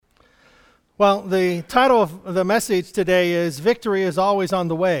Well, the title of the message today is Victory is Always on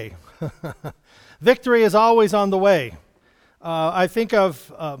the Way. Victory is always on the way. I think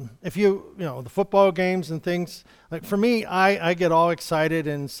of if the football games and things. Like for me, I get all excited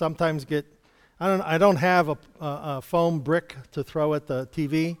and sometimes I don't have a foam brick to throw at the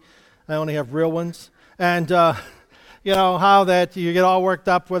TV. I only have real ones. And how that you get all worked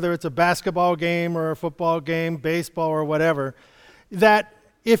up, whether it's a basketball game or a football game, baseball or whatever, that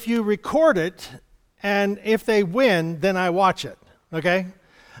if you record it and if they win, then I watch it, okay?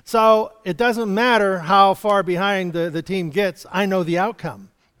 So it doesn't matter how far behind the team gets, I know the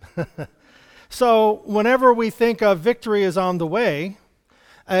outcome. So whenever we think of victory is on the way,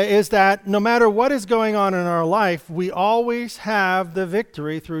 is that no matter what is going on in our life, we always have the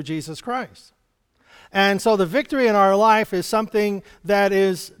victory through Jesus Christ. And so the victory in our life is something that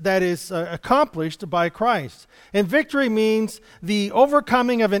is accomplished by Christ. And victory means the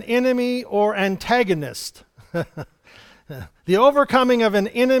overcoming of an enemy or antagonist. The overcoming of an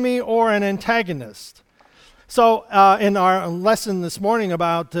enemy or an antagonist. So in our lesson this morning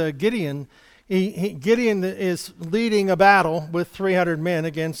about Gideon, Gideon is leading a battle with 300 men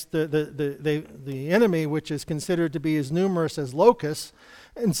against the enemy, which is considered to be as numerous as locusts.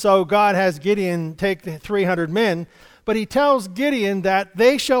 And so God has Gideon take the 300 men, but he tells Gideon that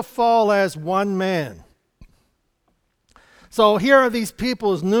they shall fall as one man. So here are these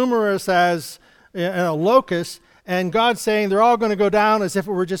people as numerous as locusts, and God's saying they're all going to go down as if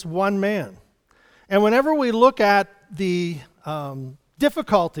it were just one man. And whenever we look at the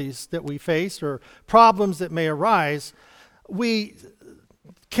difficulties that we face or problems that may arise, we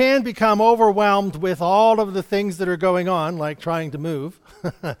can become overwhelmed with all of the things that are going on, like trying to move,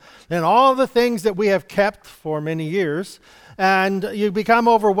 and all the things that we have kept for many years. And you become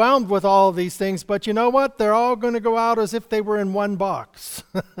overwhelmed with all of these things, but you know what? They're all going to go out as if they were in one box,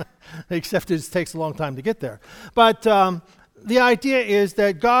 except it just takes a long time to get there. But the idea is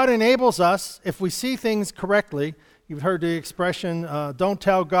that God enables us, if we see things correctly. You've heard the expression, don't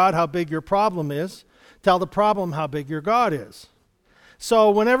tell God how big your problem is, tell the problem how big your God is.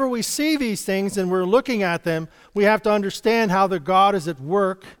 So whenever we see these things and we're looking at them, we have to understand how the God is at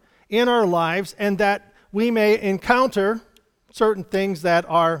work in our lives, and that we may encounter certain things that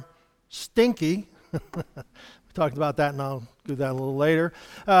are stinky. We talked about that, and I'll do that a little later.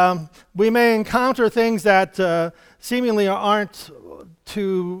 We may encounter things that seemingly aren't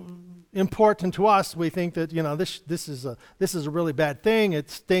too important to us. We think that this is a really bad thing. It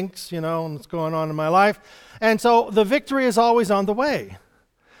stinks, and what's going on in my life. And so the victory is always on the way.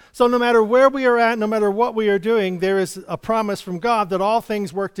 So no matter where we are at, no matter what we are doing, there is a promise from God that all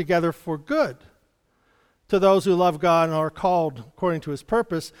things work together for good to those who love God and are called according to his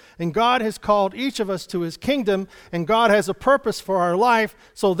purpose. And God has called each of us to his kingdom, and God has a purpose for our life.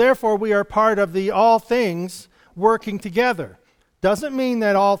 So therefore we are part of the all things working together. Doesn't mean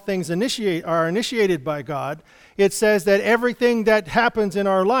that all things are initiated by God. It says that everything that happens in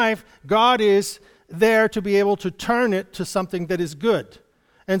our life, God is there to be able to turn it to something that is good.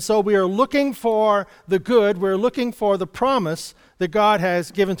 And so we are looking for the good. We're looking for the promise that God has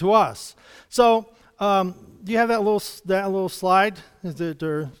given to us. So do you have that little slide? Is it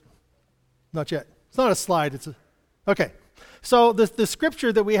or not yet? It's not a slide. Okay. So the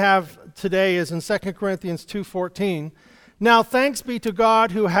scripture that we have today is in 2 Corinthians 2:14. Now thanks be to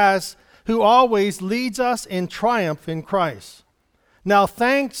God who always leads us in triumph in Christ. Now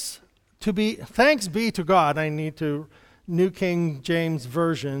thanks be to God. I need to New King James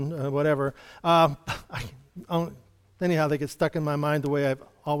Version, whatever. Anyhow, they get stuck in my mind the way I've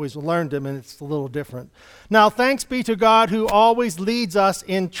always learned them, and it's a little different. Now thanks be to God who always leads us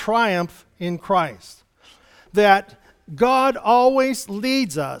in triumph in Christ. That God always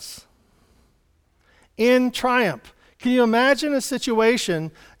leads us in triumph. Can you imagine a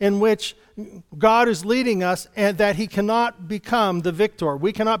situation in which God is leading us and that he cannot become the victor?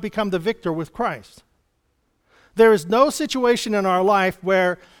 We cannot become the victor with Christ. There is no situation in our life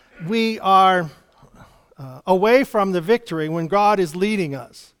where we are away from the victory when God is leading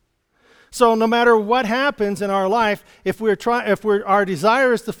us. So no matter what happens in our life, if our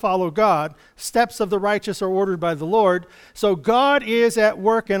desire is to follow God, steps of the righteous are ordered by the Lord. So God is at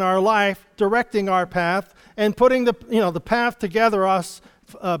work in our life, directing our path and putting the path together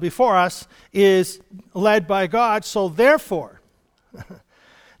before us is led by God. So therefore,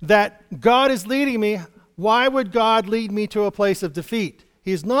 that God is leading me. Why would God lead me to a place of defeat?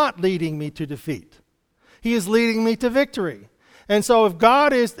 He's not leading me to defeat. He is leading me to victory. And so if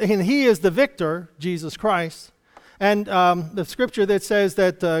God is, and he is the victor, Jesus Christ, and the scripture that says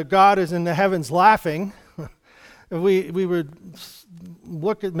that God is in the heavens laughing, we would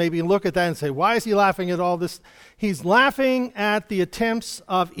look at that and say, why is he laughing at all this? He's laughing at the attempts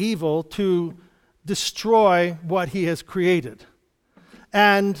of evil to destroy what he has created.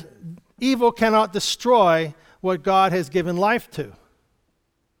 And evil cannot destroy what God has given life to.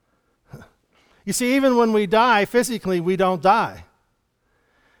 You see, even when we die physically, we don't die.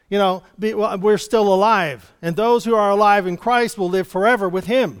 We're still alive. And those who are alive in Christ will live forever with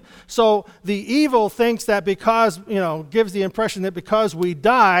him. So the evil thinks that because, gives the impression that because we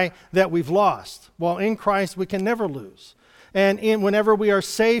die, that we've lost. Well, in Christ, we can never lose. And whenever we are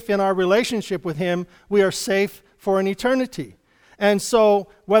safe in our relationship with him, we are safe for an eternity. And so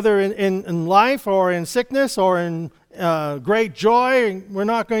whether in life or in sickness or in great joy, we're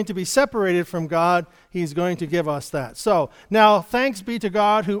not going to be separated from God. He's going to give us that. So now thanks be to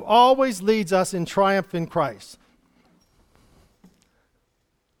God who always leads us in triumph in Christ.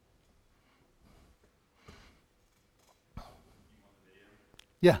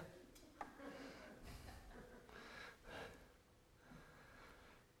 Yeah.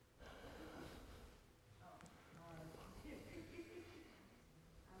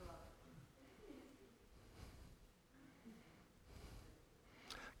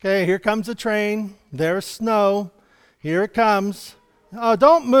 Okay, here comes the train. There's snow. Here it comes. Oh,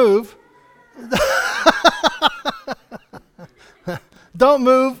 don't move. Don't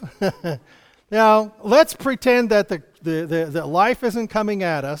move. Now, let's pretend that the life isn't coming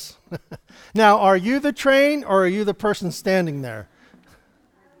at us. Now, are you the train or are you the person standing there?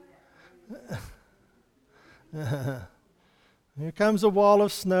 Here comes a wall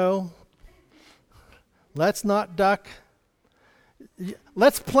of snow. Let's not duck.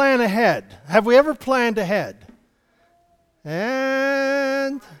 Let's plan ahead. Have we ever planned ahead?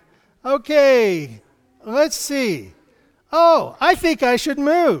 And, okay, let's see. Oh, I think I should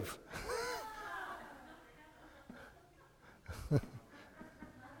move.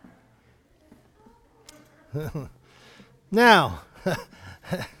 Now,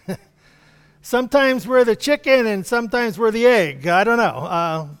 sometimes we're the chicken and sometimes we're the egg. I don't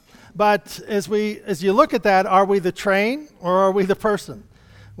know. But as you look at that, are we the train or are we the person?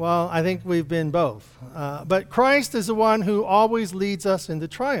 Well, I think we've been both. But Christ is the one who always leads us into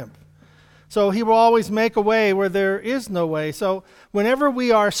triumph. So he will always make a way where there is no way. So whenever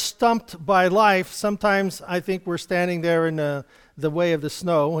we are stumped by life, sometimes I think we're standing there in the way of the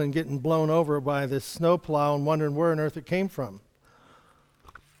snow and getting blown over by this snow plow and wondering where on earth it came from.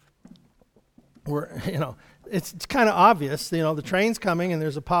 It's kind of obvious, the train's coming and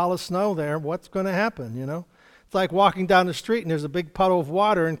there's a pile of snow there. What's going to happen, It's like walking down the street and there's a big puddle of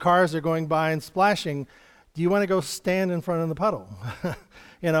water and cars are going by and splashing. Do you want to go stand in front of the puddle?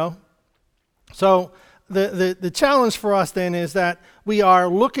 So the challenge for us then is that we are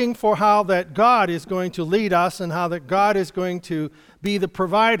looking for how that God is going to lead us and how that God is going to be the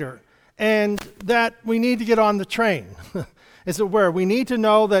provider. And that we need to get on the train. As it were, we need to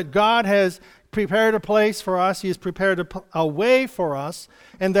know that God has prepared a place for us. He has prepared a way for us,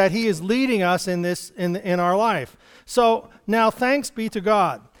 and that he is leading us in our life. So now thanks be to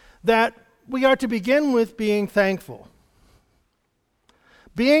God that we are to begin with being thankful.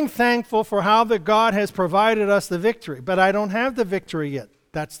 Being thankful for how that God has provided us the victory. But I don't have the victory yet.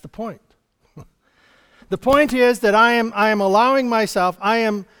 That's the point. The point is that I am allowing myself, I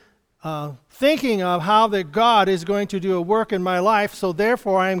am thinking of how that God is going to do a work in my life, so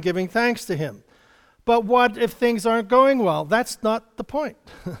therefore I am giving thanks to him. But what if things aren't going well? That's not the point.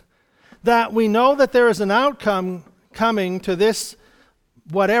 That we know that there is an outcome coming to this,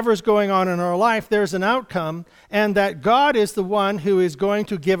 whatever's going on in our life, there's an outcome, and that God is the one who is going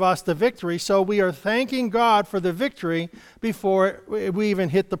to give us the victory. So we are thanking God for the victory before we even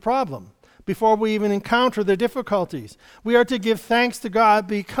hit the problem, before we even encounter the difficulties. We are to give thanks to God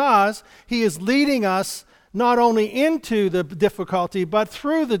because he is leading us not only into the difficulty, but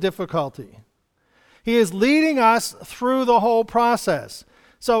through the difficulty. He is leading us through the whole process.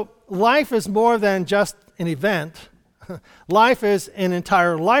 So life is more than just an event. Life is an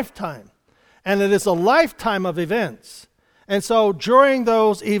entire lifetime. And it is a lifetime of events. And so during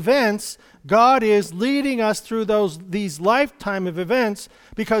those events, God is leading us through these lifetime of events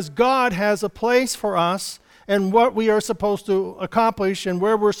because God has a place for us and what we are supposed to accomplish and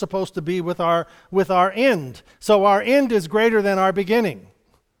where we're supposed to be with our end. So our end is greater than our beginning.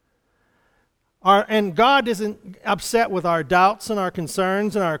 And God isn't upset with our doubts and our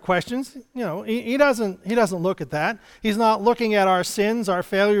concerns and our questions. He doesn't look at that. He's not looking at our sins, our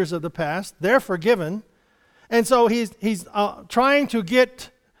failures of the past. They're forgiven. And so he's trying to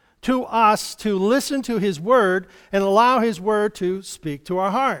get to us to listen to his word and allow his word to speak to our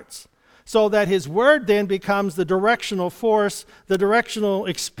hearts. so that his word then becomes the directional force, the directional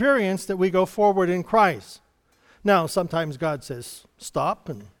experience that we go forward in Christ. Now, sometimes God says stop,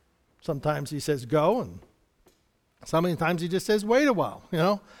 and sometimes he says go, and sometimes he just says wait a while,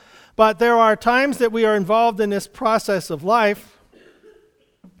 But there are times that we are involved in this process of life.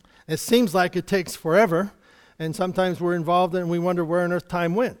 It seems like it takes forever, and sometimes we're involved and we wonder where on earth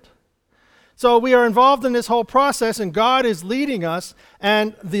time went. So we are involved in this whole process, and God is leading us,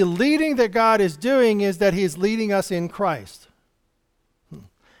 and the leading that God is doing is that he is leading us in Christ.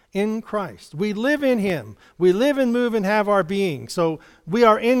 In Christ. We live in him. We live and move and have our being. So we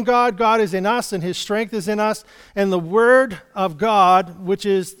are in God, God is in us, and his strength is in us, and the word of God, which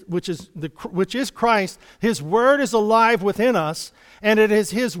is Christ, his word is alive within us, and it is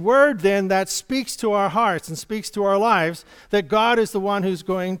his word then that speaks to our hearts and speaks to our lives, that God is the one who's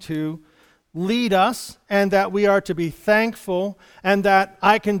going to lead us, and that we are to be thankful, and that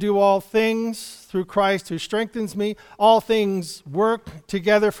I can do all things through Christ who strengthens me. All things work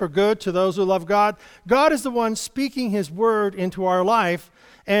together for good to those who love God. God is the one speaking his word into our life,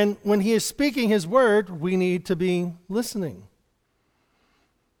 and when he is speaking his word, we need to be listening.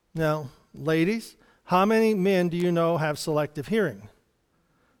 Now, ladies, how many men do you know have selective hearing?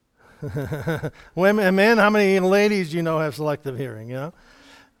 Women, men, how many ladies do you know have selective hearing?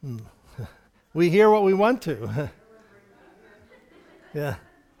 We hear what we want to. Yeah.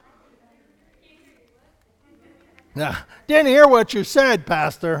 Yeah. Didn't hear what you said,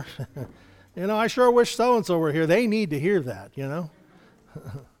 Pastor. I sure wish so-and-so were here. They need to hear that,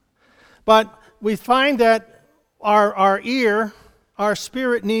 But we find that our ear, our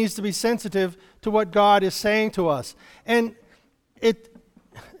spirit needs to be sensitive to what God is saying to us. And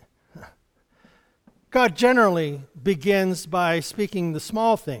God generally begins by speaking the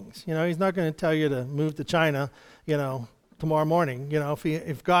small things. He's not going to tell you to move to China, tomorrow morning.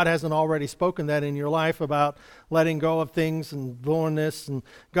 If God hasn't already spoken that in your life about letting go of things and doing this, and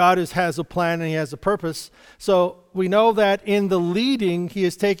God has a plan and he has a purpose. So we know that in the leading, he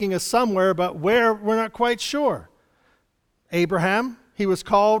is taking us somewhere, but where, we're not quite sure. Abraham, he was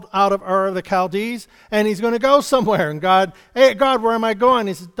called out of Ur of the Chaldees, and he's going to go somewhere. And God, hey, God, where am I going?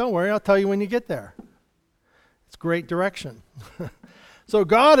 He says, don't worry, I'll tell you when you get there. It's great direction. So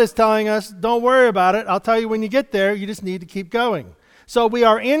God is telling us, don't worry about it. I'll tell you when you get there. You just need to keep going. So we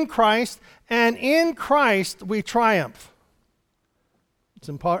are in Christ, and in Christ we triumph. It's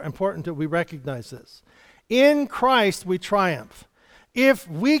important that we recognize this. In Christ we triumph. If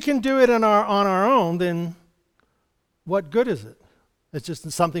we can do it on our own, then what good is it? It's just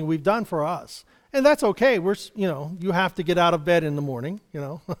something we've done for us. And that's okay. You have to get out of bed in the morning,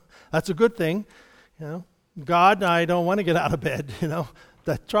 That's a good thing, God, I don't want to get out of bed,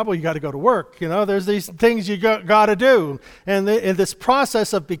 The trouble, you got to go to work, There's these things you got to do. And this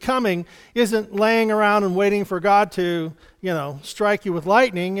process of becoming isn't laying around and waiting for God to, strike you with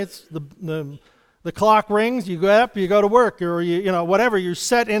lightning. It's the clock rings, you get up, you go to work, or whatever. You're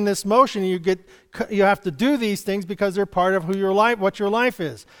set in this motion. You have to do these things because they're part of what your life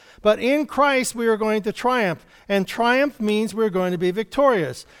is. But in Christ, we are going to triumph. And triumph means we're going to be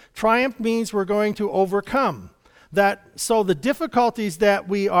victorious. Triumph means we're going to overcome. So the difficulties that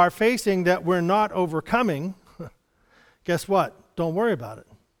we are facing that we're not overcoming, guess what? Don't worry about it.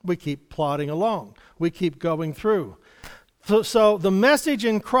 We keep plodding along. We keep going through. So the message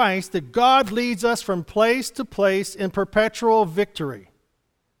in Christ that God leads us from place to place in perpetual victory.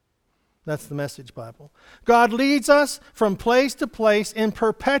 That's the Message Bible. God leads us from place to place in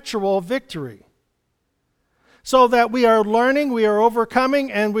perpetual victory. So that we are learning, we are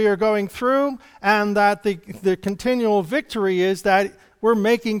overcoming, and we are going through, and that the continual victory is that we're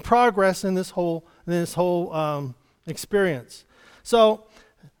making progress in this whole experience. So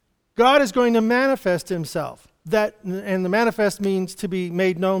God is going to manifest himself. And the manifest means to be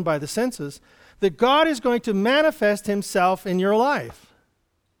made known by the senses. That God is going to manifest himself in your life.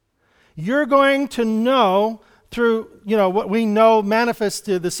 You're going to know through, what we know manifests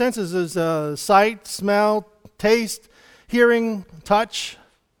to the senses is sight, smell, taste, hearing, touch.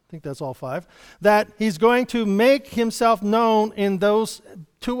 I think that's all 5. That he's going to make himself known in those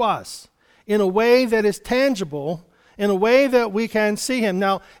to us in a way that is tangible, in a way that we can see him.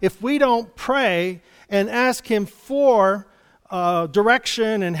 Now, if we don't pray and ask him for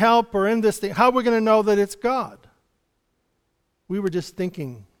direction and help or in this thing, how are we going to know that it's God? We were just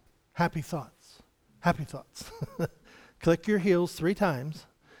thinking happy thoughts. Happy thoughts. Click your heels 3 times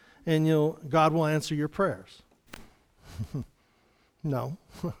and God will answer your prayers. No.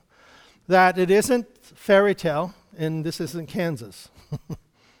 That it isn't fairy tale and this isn't Kansas.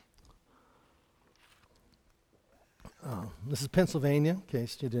 This is Pennsylvania, in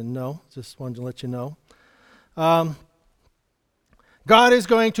case you didn't know. Just wanted to let you know. God is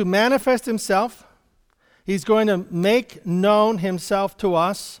going to manifest himself. He's going to make known himself to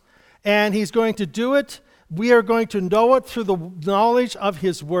us, and he's going to do it. We are going to know it through the knowledge of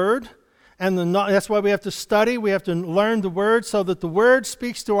his word, and that's why we have to study. We have to learn the word so that the word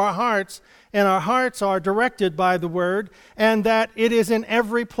speaks to our hearts, and our hearts are directed by the word, and that it is in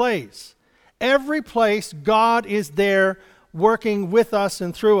every place. Every place, God is there working with us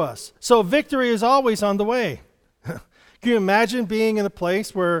and through us. So victory is always on the way. Can you imagine being in a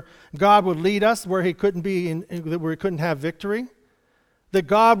place where God would lead us, where he couldn't be, where he couldn't have victory? That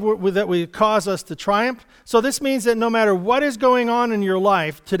God would cause us to triumph. So this means that no matter what is going on in your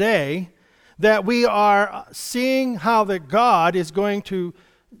life today, that we are seeing how that God is going to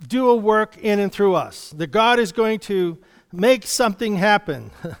do a work in and through us. That God is going to make something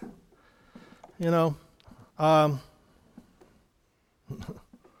happen.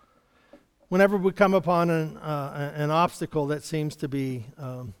 Whenever we come upon an obstacle that seems to be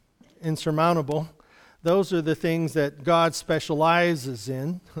insurmountable, those are the things that God specializes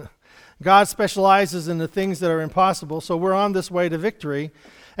in. God specializes in the things that are impossible, so we're on this way to victory.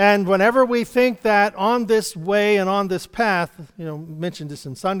 And whenever we think that on this way and on this path, mentioned this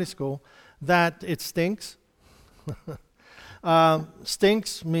in Sunday school, that it stinks.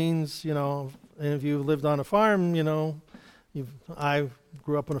 Stinks means, if you lived on a farm, I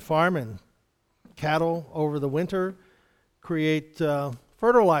grew up on a farm, and cattle over the winter create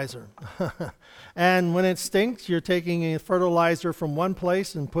fertilizer. And when it stinks, you're taking a fertilizer from one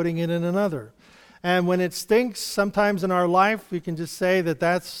place and putting it in another. And when it stinks, sometimes in our life, we can just say that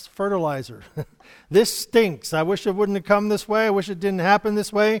that's fertilizer. This stinks. I wish it wouldn't have come this way. I wish it didn't happen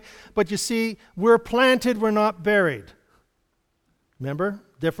this way. But you see, we're planted, we're not buried. Remember?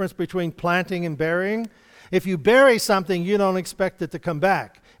 Difference between planting and burying? If you bury something, you don't expect it to come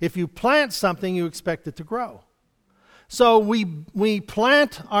back. If you plant something, you expect it to grow. So we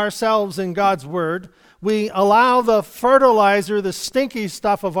plant ourselves in God's word. We allow the fertilizer, the stinky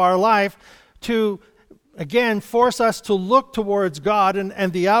stuff of our life, to, again, force us to look towards God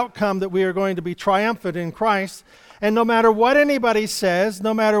and the outcome that we are going to be triumphant in Christ. And no matter what anybody says,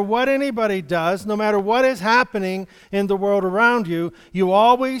 no matter what anybody does, no matter what is happening in the world around you, you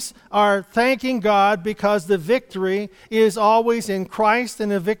always are thanking God because the victory is always in Christ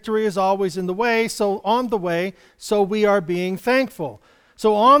and the victory is always on the way, so we are being thankful.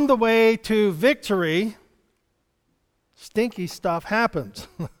 So on the way to victory, stinky stuff happens.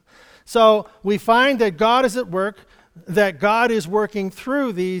 So we find that God is at work, that God is working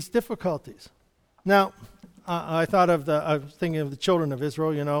through these difficulties. Now, I was thinking of the children of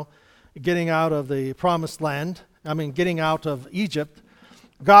Israel, getting out of the promised land. Getting out of Egypt.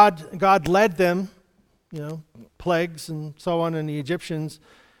 God led them, plagues and so on, and the Egyptians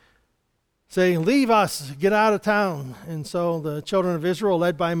saying, "Leave us, get out of town." And so the children of Israel,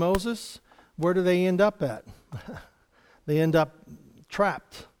 led by Moses, where do they end up at? They end up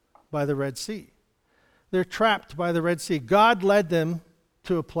trapped by the Red Sea. They're trapped by the Red Sea. God led them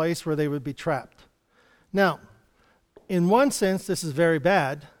to a place where they would be trapped. Now, in one sense, this is very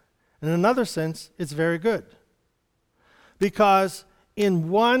bad. In another sense, it's very good. Because in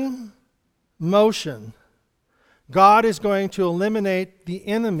one motion, God is going to eliminate the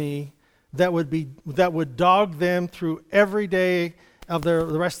enemy that would dog them through every day of the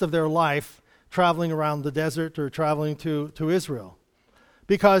rest of their life, traveling around the desert or traveling to Israel.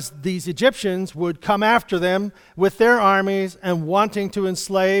 Because these Egyptians would come after them with their armies and wanting to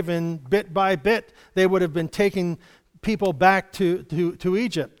enslave, and bit by bit they would have been taking people back to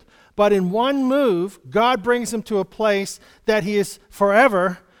Egypt. But in one move, God brings them to a place that he is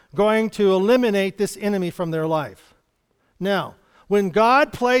forever going to eliminate this enemy from their life. Now, when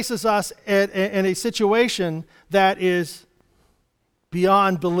God places us in a situation that is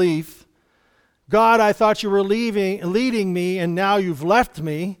beyond belief, God, I thought you were leading me, and now you've left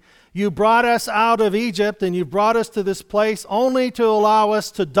me. You brought us out of Egypt, and you brought us to this place only to allow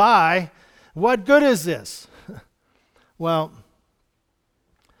us to die. What good is this? Well,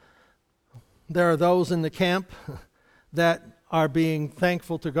 there are those in the camp that are being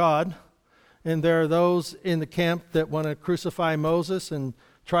thankful to God, and there are those in the camp that want to crucify Moses and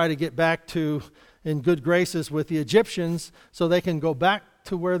try to get back in good graces with the Egyptians so they can go back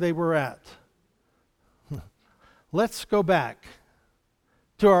to where they were at. Let's go back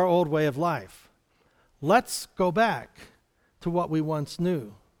to our old way of life. Let's go back to what we once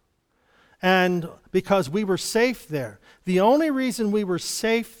knew. And because we were safe there. The only reason we were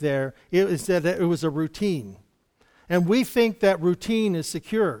safe there is that it was a routine. And we think that routine is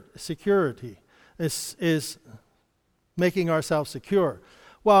security, is making ourselves secure.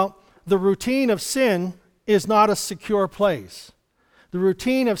 Well, the routine of sin is not a secure place. The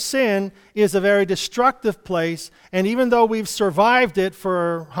routine of sin is a very destructive place, and even though we've survived it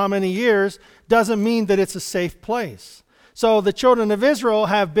for how many years, doesn't mean that it's a safe place. So the children of Israel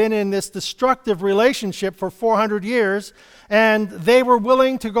have been in this destructive relationship for 400 years, and they were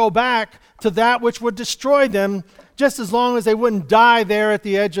willing to go back to that which would destroy them just as long as they wouldn't die there at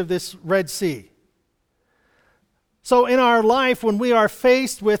the edge of this Red Sea. So in our life, when we are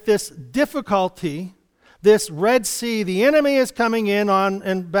faced with this difficulty, this Red Sea, the enemy is coming in on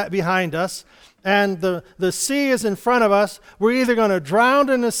and behind us, and the sea is in front of us. We're either going to drown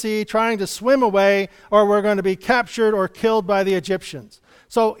in the sea trying to swim away, or we're going to be captured or killed by the Egyptians.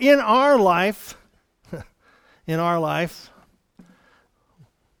 So in our life,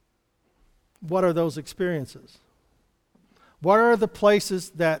 what are those experiences? What are the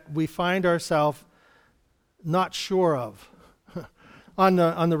places that we find ourselves not sure of? On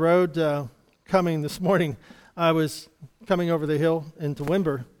the road coming this morning, I was coming over the hill into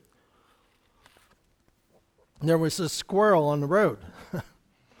Wimber. There was a squirrel on the road.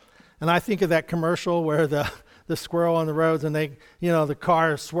 And I think of that commercial where the squirrel on the roads, and the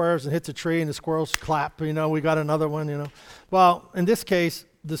car swerves and hits a tree and the squirrels clap, we got another one, Well, in this case,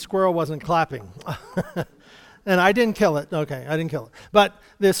 the squirrel wasn't clapping. And I didn't kill it. Okay, I didn't kill it. But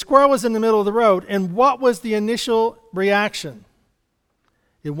the squirrel was in the middle of the road, and what was the initial reaction?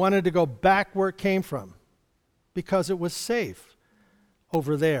 It wanted to go back where it came from because it was safe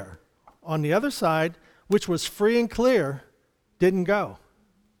over there. On the other side, which was free and clear, didn't go.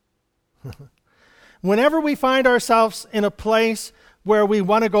 Whenever we find ourselves in a place where we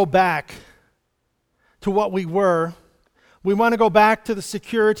want to go back to what we were, we want to go back to the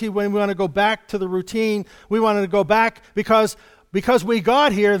security, when we want to go back to the routine, we want to go back because we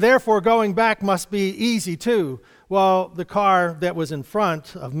got here, therefore going back must be easy too. Well, the car that was in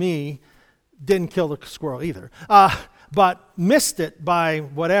front of me didn't kill the squirrel either, but missed it by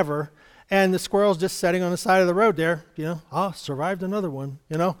whatever, and the squirrel's just sitting on the side of the road there, survived another one,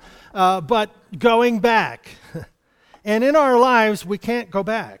 but going back. And in our lives, we can't go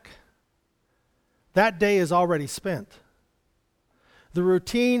back. That day is already spent. The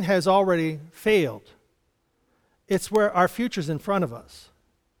routine has already failed. It's where our future's in front of us.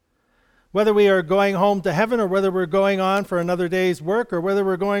 Whether we are going home to heaven, or whether we're going on for another day's work, or whether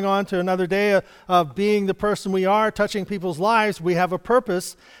we're going on to another day of being the person we are, touching people's lives, we have a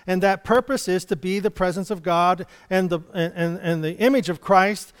purpose, and that purpose is to be the presence of God and the image of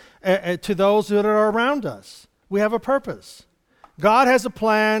Christ to those that are around us. We have a purpose. God has a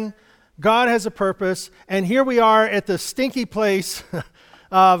plan. God has a purpose, and here we are at the stinky place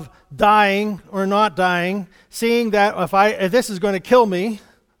of dying or not dying, seeing that if this is going to kill me,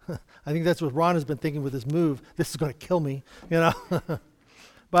 I think that's what Ron has been thinking with his move, this is going to kill me,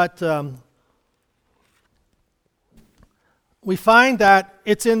 But we find that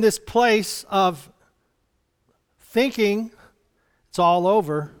it's in this place of thinking it's all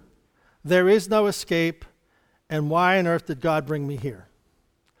over, there is no escape, and why on earth did God bring me here?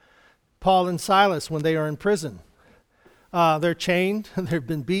 Paul and Silas, when they are in prison, they're chained, they've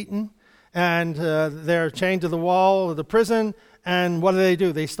been beaten, and they're chained to the wall of the prison, and what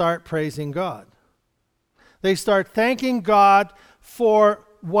do? They start praising God. They start thanking God for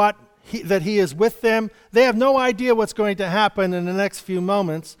that He is with them. They have no idea what's going to happen in the next few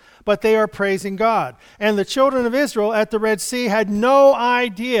moments, but they are praising God. And the children of Israel at the Red Sea had no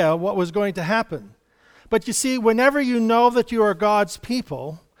idea what was going to happen. But you see, whenever you know that you are God's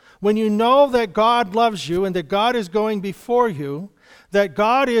people, when you know that God loves you and that God is going before you, that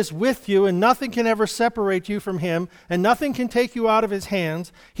God is with you and nothing can ever separate you from Him and nothing can take you out of His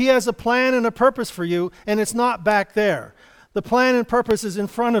hands, He has a plan and a purpose for you, and it's not back there. The plan and purpose is in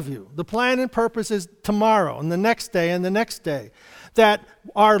front of you. The plan and purpose is tomorrow and the next day and the next day. That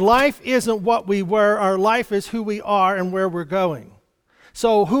our life isn't what we were, our life is who we are and where we're going.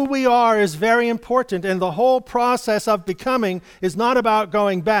 So who we are is very important, and the whole process of becoming is not about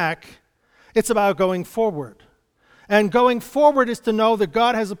going back, it's about going forward. And going forward is to know that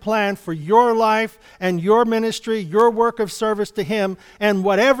God has a plan for your life and your ministry, your work of service to Him, and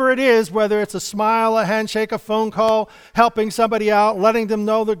whatever it is, whether it's a smile, a handshake, a phone call, helping somebody out, letting them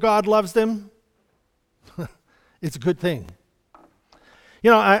know that God loves them, it's a good thing.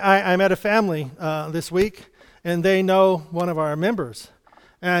 I met a family this week, and they know one of our members.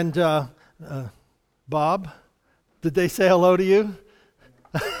 And Bob, did they say hello to you?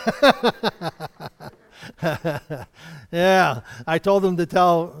 Yeah, I told them to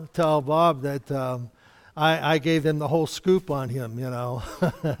tell Bob that I gave them the whole scoop on him,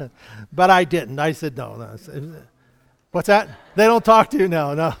 But I didn't. I said no. What's that? They don't talk to you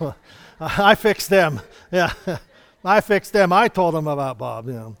now. No, I fixed them. Yeah, I fixed them. I told them about Bob.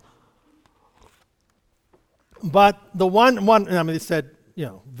 But the one, they said,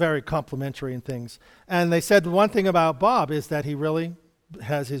 very complimentary and things. And they said the one thing about Bob is that he really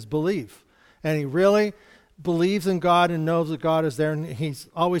has his belief, and he really believes in God and knows that God is there, and he's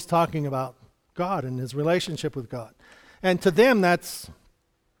always talking about God and his relationship with God. And to them, that's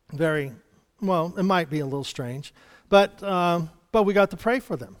very, it might be a little strange, but we got to pray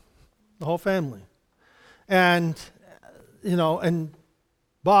for them, the whole family. And, and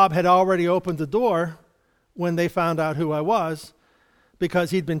Bob had already opened the door when they found out who I was,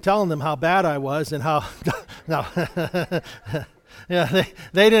 because he'd been telling them how bad I was and how, no. Yeah,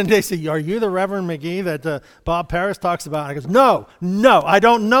 they say, are you the Reverend McGee that Bob Paris talks about? And I goes, no, I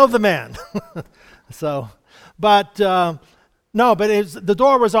don't know the man. But the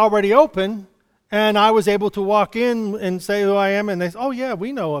door was already open, and I was able to walk in and say who I am, and they said, oh yeah,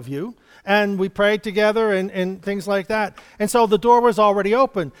 we know of you. And we prayed together and things like that. And so the door was already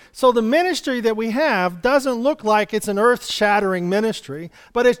open. So the ministry that we have doesn't look like it's an earth-shattering ministry,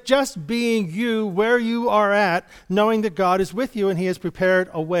 but it's just being you where you are at, knowing that God is with you and he has prepared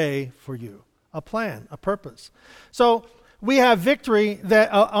a way for you, a plan, a purpose. So we have victory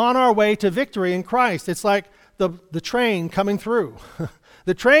that on our way to victory in Christ. It's like the train coming through.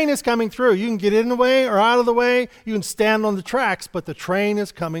 The train is coming through. You can get in the way or out of the way. You can stand on the tracks, but the train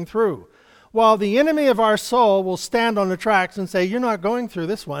is coming through. While the enemy of our soul will stand on the tracks and say, you're not going through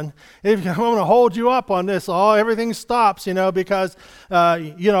this one. If I'm going to hold you up on this, everything stops, because,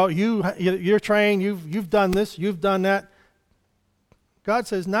 your train, you've done this, you've done that. God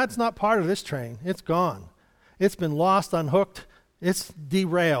says, that's not part of this train. It's gone. It's been lost, unhooked. It's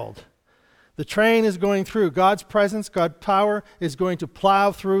derailed. The train is going through. God's presence, God's power is going to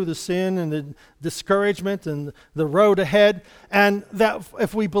plow through the sin and the discouragement and the road ahead. And that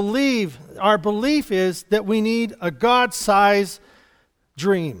if we believe, our belief is that we need a God-sized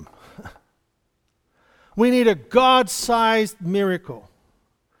dream. We need a God-sized miracle.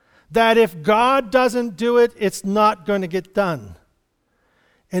 That if God doesn't do it, it's not going to get done.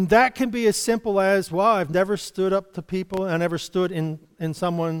 And that can be as simple as, I've never stood up to people. I never stood in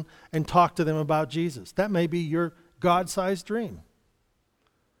someone and talked to them about Jesus. That may be your God-sized dream.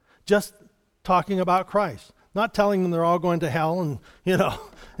 Just talking about Christ. Not telling them they're all going to hell and,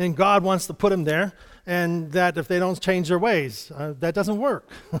 and God wants to put them there. And that if they don't change their ways, that doesn't work.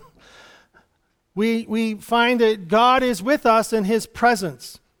 We find that God is with us and his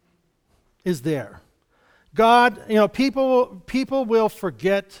presence is there. God, people will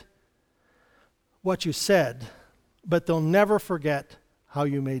forget what you said, but they'll never forget how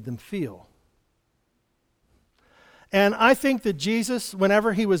you made them feel. And I think that Jesus,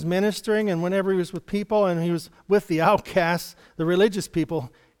 whenever he was ministering and whenever he was with people and he was with the outcasts, the religious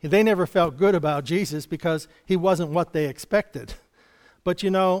people, they never felt good about Jesus because he wasn't what they expected. But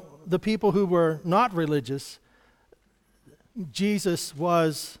the people who were not religious, Jesus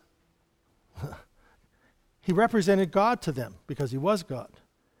was... He represented God to them because he was God.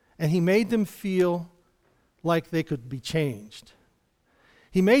 And he made them feel like they could be changed.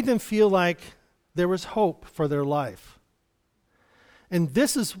 He made them feel like there was hope for their life. And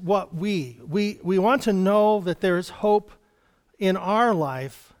this is what we want to know that there is hope in our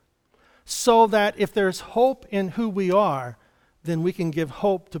life so that if there's hope in who we are, then we can give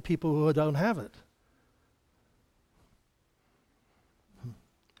hope to people who don't have it.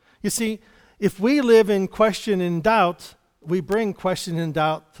 You see, if we live in question and doubt, we bring question and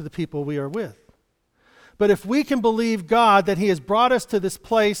doubt to the people we are with. But if we can believe God that he has brought us to this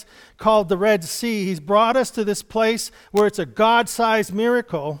place called the Red Sea, he's brought us to this place where it's a God-sized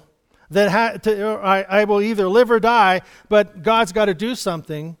miracle that I will either live or die, but God's got to do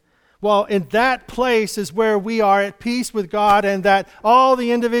something. Well, in that place is where we are at peace with God, and that all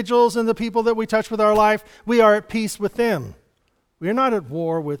the individuals and the people that we touch with our life, we are at peace with them. We're not at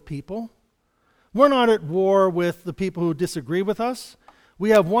war with people. We're not at war with the people who disagree with us.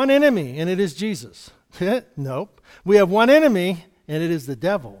 We have one enemy, and it is Jesus. Nope. We have one enemy, and it is the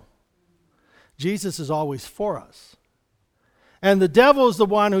devil. Jesus is always for us. And the devil is the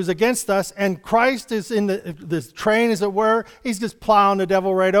one who's against us, and Christ is in the train, as it were. He's just plowing the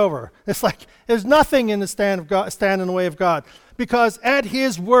devil right over. It's like there's nothing in the stand in the way of God. Because at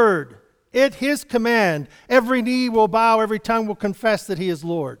his word, at his command, every knee will bow, every tongue will confess that he is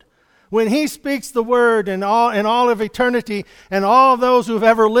Lord. When he speaks the word in all of eternity, and all those who have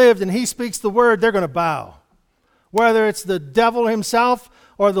ever lived, and he speaks the word, they're going to bow. Whether it's the devil himself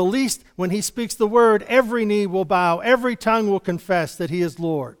or the least, when he speaks the word, every knee will bow, every tongue will confess that he is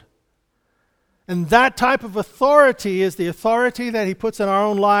Lord. And that type of authority is the authority that he puts in our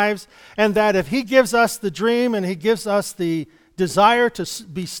own lives, and that if he gives us the dream and he gives us the desire to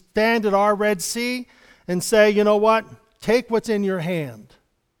stand at our Red Sea and say, you know what, take what's in your hand.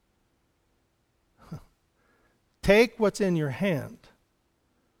 Take what's in your hand.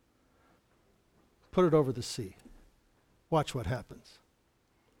 Put it over the sea. Watch what happens.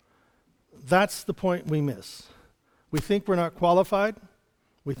 That's the point we miss. We think we're not qualified.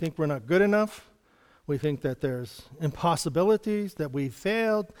 We think we're not good enough. We think that there's impossibilities, that we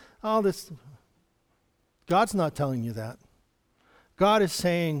failed. All this. God's not telling you that. God is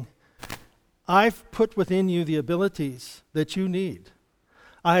saying, I've put within you the abilities that you need.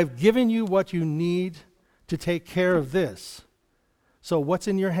 I've given you what you need to take care of this. So what's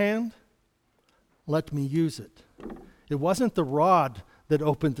in your hand? Let me use it. It wasn't the rod that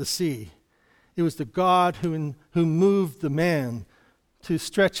opened the sea. It was the God who moved the man to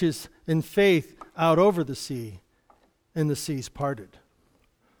stretch his in faith out over the sea, and the seas parted.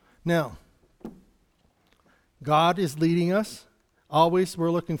 Now, God is leading us. Always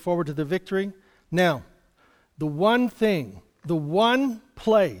we're looking forward to the victory. Now, the one thing, the one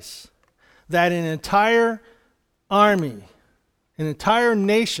place that an entire army, an entire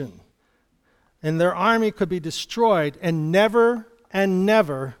nation, and their army could be destroyed and never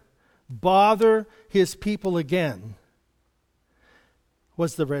bother his people again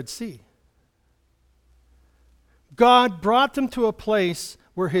was the Red Sea. God brought them to a place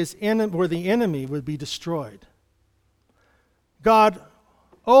where the enemy would be destroyed. God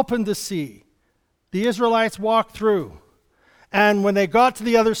opened the sea. The Israelites walked through. And when they got to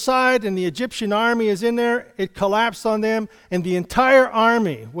the other side and the Egyptian army is in there, it collapsed on them and the entire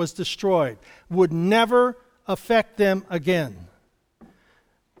army was destroyed. Would never affect them again.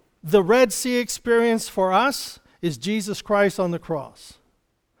 The Red Sea experience for us is Jesus Christ on the cross.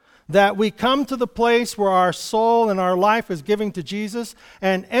 That we come to the place where our soul and our life is given to Jesus,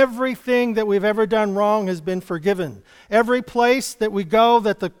 and everything that we've ever done wrong has been forgiven. Every place that we go,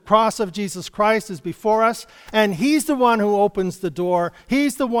 that the cross of Jesus Christ is before us, and he's the one who opens the door.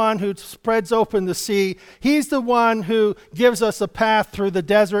 He's the one who spreads open the sea. He's the one who gives us a path through the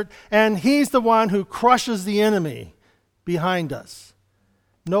desert, and he's the one who crushes the enemy behind us.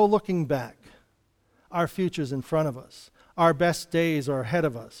 No looking back. Our future's in front of us. Our best days are ahead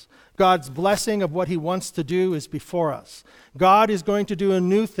of us. God's blessing of what he wants to do is before us. God is going to do a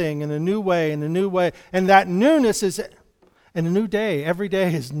new thing in a new way, in a new way. And that newness is in a new day. Every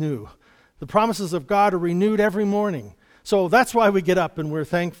day is new. The promises of God are renewed every morning. So that's why we get up and we're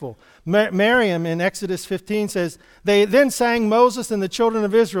thankful. Miriam in Exodus 15 says, they then sang Moses and the children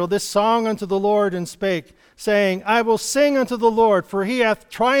of Israel this song unto the Lord and spake, saying, I will sing unto the Lord, for he hath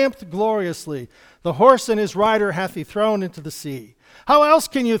triumphed gloriously. The horse and his rider hath he thrown into the sea. How else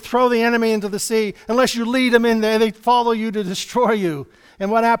can you throw the enemy into the sea unless you lead them in there? They follow you to destroy you.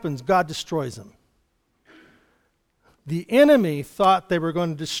 And what happens? God destroys them. The enemy thought they were going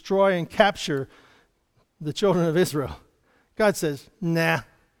to destroy and capture the children of Israel. God says, nah,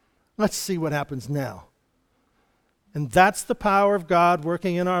 let's see what happens now. And that's the power of God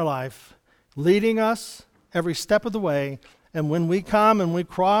working in our life, leading us every step of the way. And when we come and we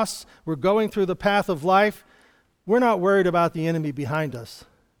cross, we're going through the path of life, we're not worried about the enemy behind us.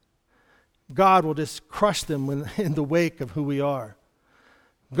 God will just crush them in the wake of who we are.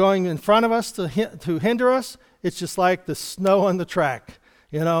 Going in front of us to hinder us, it's just like the snow on the track.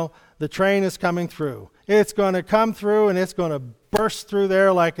 You know, the train is coming through. It's going to come through and it's going to burst through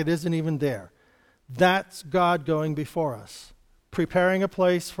there like it isn't even there. That's God going before us, preparing a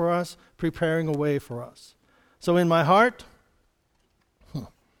place for us, preparing a way for us. So in my heart,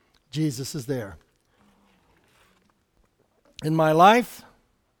 Jesus is there. In my life,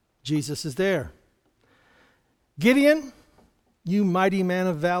 Jesus is there. Gideon, you mighty man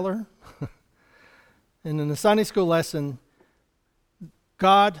of valor. And in the Sunday school lesson,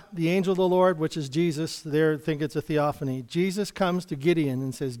 God, the angel of the Lord, which is Jesus, there think it's a theophany. Jesus comes to Gideon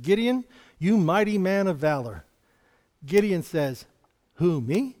and says, Gideon, you mighty man of valor. Gideon says, who,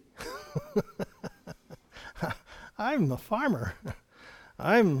 me? I'm a farmer.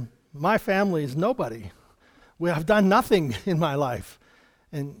 My family is nobody. I've done nothing in my life.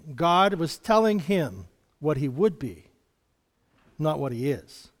 And God was telling him what he would be, not what he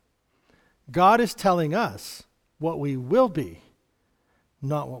is. God is telling us what we will be,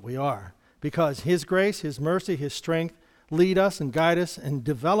 not what we are. Because his grace, his mercy, his strength lead us and guide us and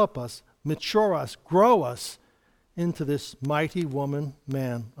develop us, mature us, grow us into this mighty woman,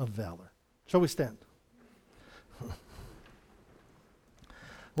 man of valor. Shall we stand?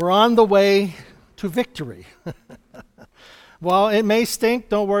 We're on the way to victory. While it may stink,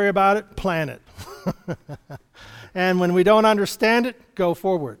 don't worry about it, plan it. And when we don't understand it, go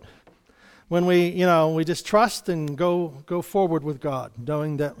forward. When we just trust and go forward with God,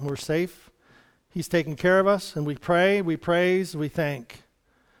 knowing that we're safe. He's taking care of us, and we pray, we praise, we thank.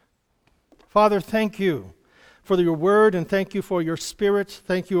 Father, thank you for your word, and thank you for your Spirit.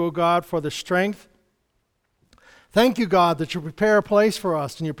 Thank you, O God, for the strength. Thank you, God, that you prepare a place for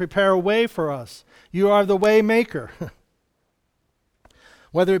us and you prepare a way for us. You are the way maker.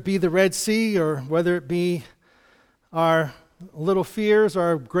 Whether it be the Red Sea or whether it be our little fears or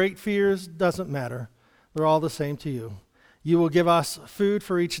our great fears, doesn't matter. They're all the same to you. You will give us food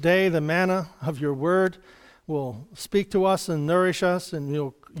for each day. The manna of your word will speak to us and nourish us, and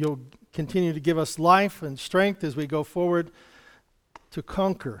you'll continue to give us life and strength as we go forward to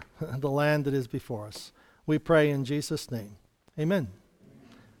conquer the land that is before us. We pray in Jesus' name. Amen.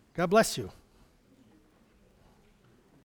 God bless you.